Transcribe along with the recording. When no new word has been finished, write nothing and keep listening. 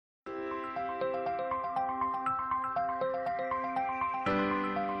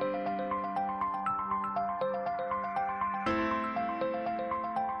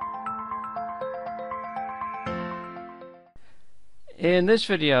In this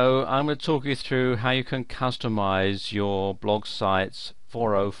video, I'm going to talk you through how you can customize your blog site's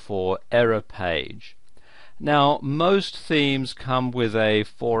 404 error page. Now, most themes come with a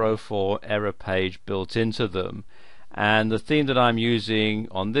 404 error page built into them, and the theme that I'm using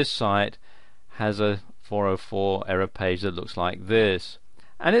on this site has a 404 error page that looks like this.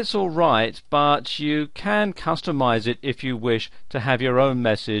 And it's alright, but you can customize it if you wish to have your own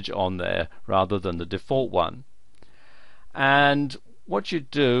message on there rather than the default one. And what you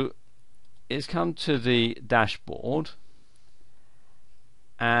do is come to the dashboard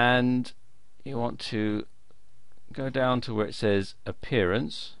and you want to go down to where it says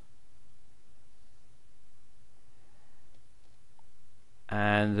Appearance,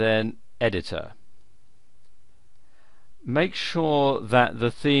 and then Editor. Make sure that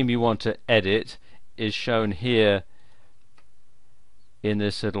the theme you want to edit is shown here in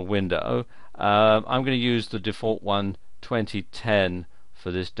this little window. I'm going to use the default one, 2010,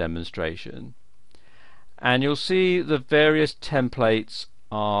 for this demonstration, and you'll see the various templates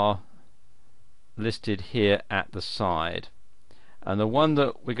are listed here at the side, and the one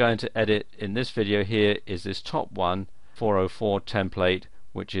that we're going to edit in this video here is this top one, 404 template,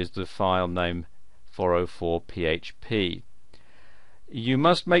 which is the file name 404 PHP. You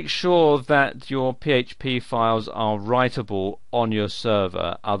must make sure that your PHP files are writable on your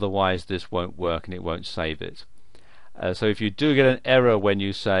server, otherwise this won't work and it won't save it. So if you do get an error when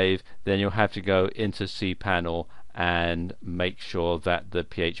you save, then you'll have to go into cPanel and make sure that the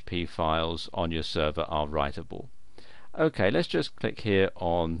PHP files on your server are writable. Okay, let's just click here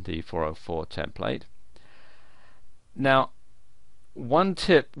on the 404 template. Now, one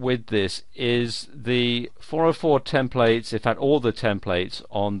tip with this is the 404 templates, in fact all the templates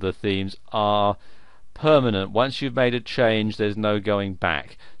on the themes are permanent. Once you've made a change, there's no going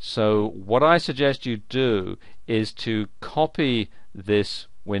back. So what I suggest you do is to copy this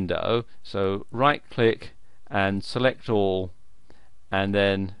window. So right click and select all, and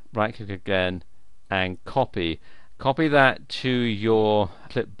then right click again and copy that to your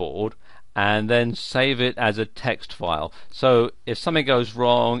clipboard, and then save it as a text file. So if something goes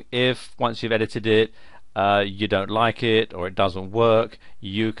wrong, if once you've edited it you don't like it or it doesn't work,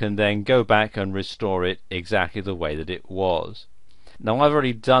 you can then go back and restore it exactly the way that it was. Now, I've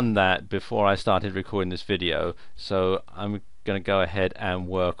already done that before I started recording this video, so I'm going to go ahead and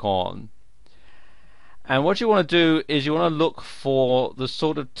work on. And what you want to do is you want to look for the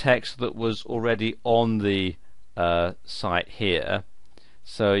sort of text that was already on the site here.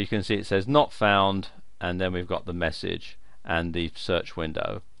 So you can see it says not found, and then we've got the message and the search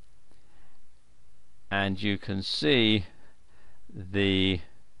window, and you can see the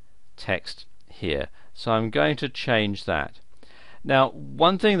text here. So I'm going to change that. Now,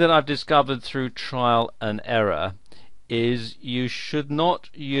 one thing that I've discovered through trial and error is you should not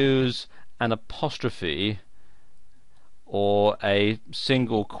use an apostrophe or a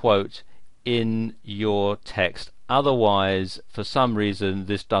single quote in your text. Otherwise, for some reason,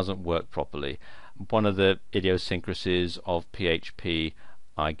 this doesn't work properly. One of the idiosyncrasies of PHP,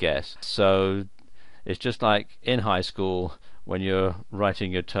 I guess. So it's just like in high school when you're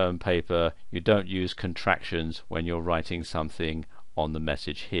writing your term paper, you don't use contractions when you're writing something on the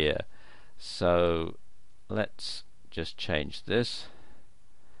message here. So let's just change this.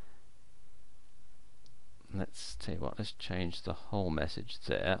 Let's tell you what, let's change the whole message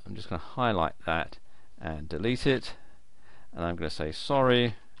there. I'm just going to highlight that and delete it, and I'm going to say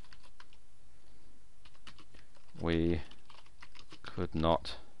sorry, we could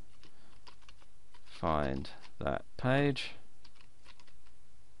not find that page.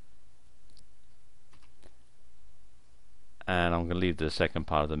 And I'm going to leave the second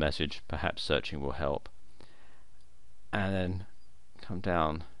part of the message, perhaps searching will help. And then come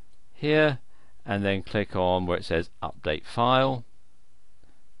down here and then click on where it says update file,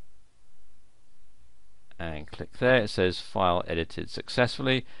 and click there. It says file edited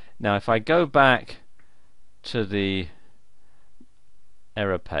successfully. Now if I go back to the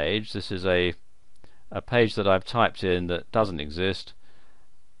error page, this is a page that I've typed in that doesn't exist,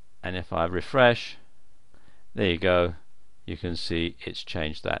 and if I refresh, there you go, you can see it's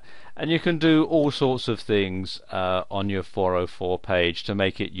changed that. And you can do all sorts of things on your 404 page to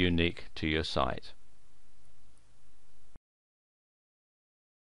make it unique to your site.